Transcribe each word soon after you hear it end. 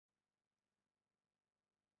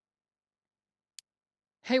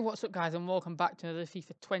Hey, what's up guys, and welcome back to another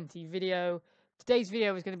FIFA 20 video. Today's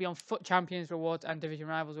video is going to be on FUT Champions rewards and Division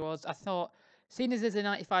Rivals rewards. I thought, seeing as there's a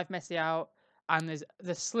 95 Messi out, and there's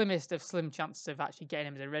the slimmest of slim chances of actually getting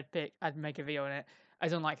him as a red pick, I'd make a video on it,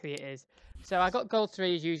 as unlikely it is. So I got gold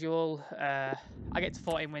 3 as usual. I get to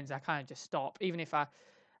 14 wins, I kind of just stop. Even if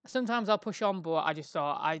sometimes I'll push on, but I just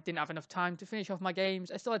thought I didn't have enough time to finish off my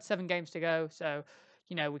games. I still had 7 games to go, so,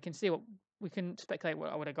 we can see what we can speculate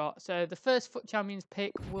what I would have got. So the first FUT Champions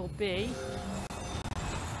pick will be...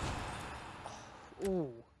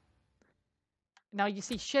 Ooh. Now you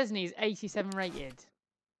see Szczesny is 87 rated.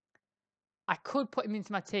 I could put him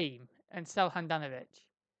into my team and sell Handanovic.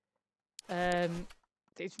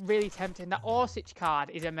 It's really tempting. That Orsic card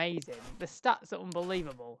is amazing. The stats are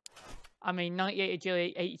unbelievable. I mean, 98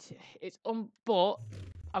 agility, 80. But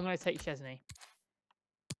I'm going to take Szczesny.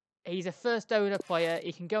 He's a first owner player.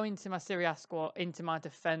 He can go into my Serie A squad, into my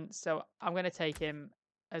defence. So I'm going to take him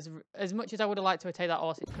as much as I would have liked to take that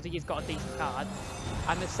Orsic because he's got a decent card.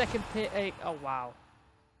 And the second pick, oh wow,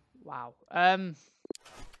 wow.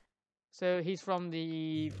 So he's from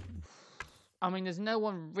the. I mean, there's no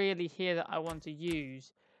one really here that I want to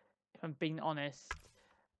use, if I'm being honest.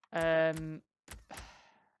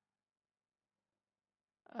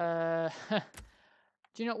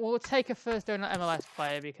 Do you know? We'll take a first owner MLS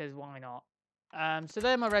player because why not? So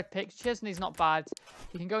they're my red picks. Szczesny's not bad.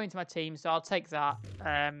 He can go into my team, so I'll take that.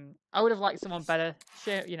 I would have liked someone better.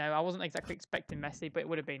 I wasn't exactly expecting Messi, but it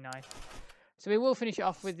would have been nice. So we will finish it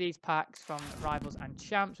off with these packs from Rivals and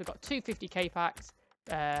Champs. We've got 2 50k packs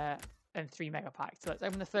and 3 mega packs. So let's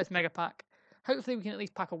open the first mega pack. Hopefully we can at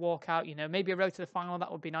least pack a walkout. Maybe a road to the final.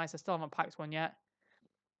 That would be nice. I still haven't packed one yet.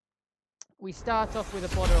 We start off with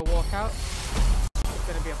a border of walkout. It's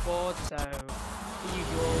going to be a board, so the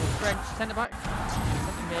usual French centre back,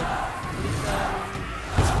 centre mid, Lisa.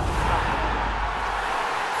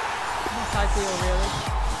 Not ideal really.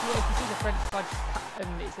 If you see the French flag and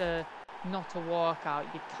it's not a walkout,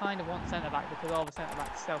 you kind of want centre back because all the centre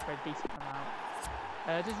backs sell for a decent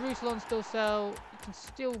amount. Does Ruslan still sell? You can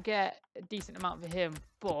still get a decent amount for him,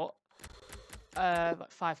 but like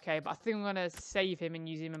 5k. But I think I'm going to save him and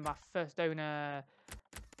use him in my first owner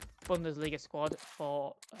Bundesliga squad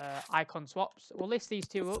for icon swaps. We'll list these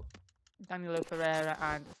two up, Danilo Pereira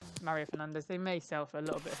and Mario Fernandez. They may sell for a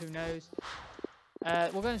little bit, who knows.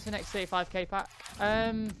 We'll go into the next 35k pack.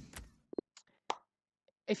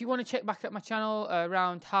 If you want to check back at my channel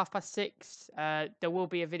around 6:30, there will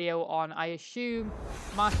be a video on, I assume,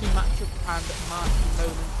 marquee matchup and marquee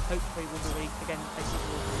moments. Hopefully will be released again as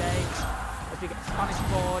usual today. As we get a Spanish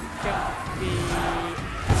board, it's going to be...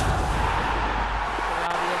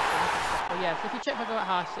 yeah, so if you check back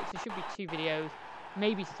out at 6:30, there should be 2 videos,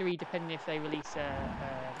 maybe 3, depending if they release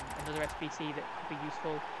another SBC that could be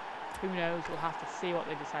useful. Who knows? We'll have to see what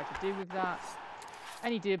they decide to do with that.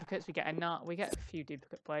 Any duplicates, we get a few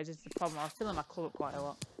duplicate players. This is the problem. I was filling my club up quite a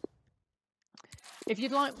lot. If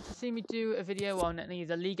you'd like to see me do a video on any of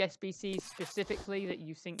the league SBCs specifically that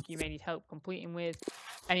you think you may need help completing with,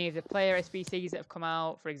 any of the player SBCs that have come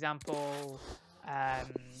out, for example,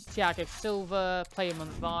 Thiago Silva, Player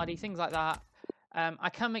Month Vardy, things like that. I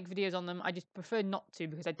can make videos on them. I just prefer not to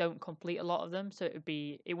because I don't complete a lot of them. So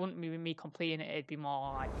it wouldn't be me completing it. It'd be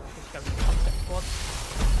more like just going to the concept squad.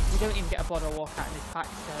 We don't even get a border walkout in this pack,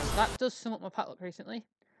 so that does sum up my pack look recently.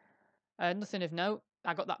 Nothing of note.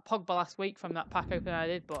 I got that Pogba last week from that pack open I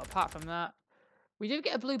did, but apart from that, we do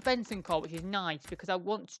get a blue Benson call, which is nice because I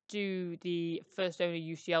want to do the first owner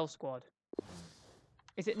UCL squad.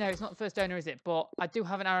 Is it? No, it's not first owner, is it? But I do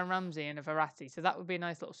have an Aaron Ramsey and a Verratti, so that would be a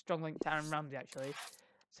nice little strong link to Aaron Ramsey, actually.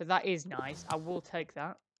 So that is nice. I will take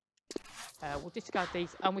that. We'll discard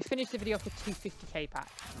these, and we finish the video off with 2 50k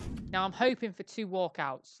packs. Now, I'm hoping for 2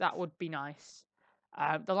 walkouts. That would be nice.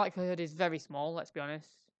 The likelihood is very small, let's be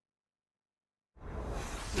honest.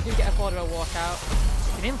 We do get a border walkout.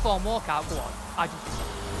 It's an inform walkout. Go on. I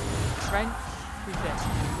just... French. Who's this?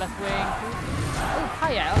 Left wing. Oh,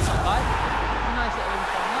 hi, yeah, that's not bad. Nice little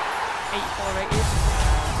inform that. 84 rated.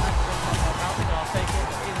 Nice little walkout, so I'll take it.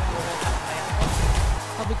 It is a walkout player.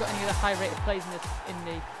 Probably got any of the high rated plays in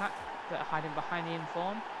the pack that are hiding behind the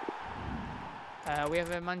inform. We have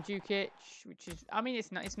a Mandzukic, which is, I mean,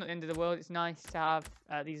 it's not the end of the world. It's nice to have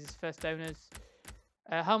these as first owners.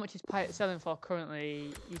 How much is Payet selling for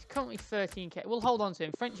currently? He's currently 13k. We'll hold on to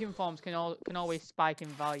him. French informs can always spike in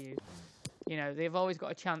value. They've always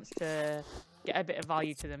got a chance to get a bit of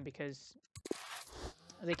value to them because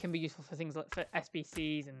they can be useful for things like for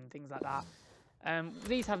SBCs and things like that.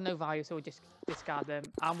 These have no value, so we'll just discard them.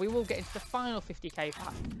 And we will get into the final 50k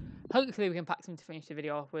pack. Hopefully we can pack some to finish the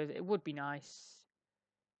video off with. It would be nice.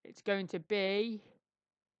 It's going to be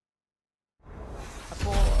I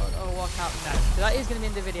thought I'll walk out now. So that is going to be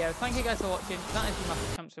in the video. Thank you guys for watching. That is the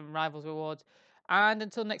Master Champs and Rivals Rewards. And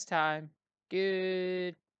until next time,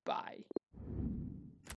 goodbye.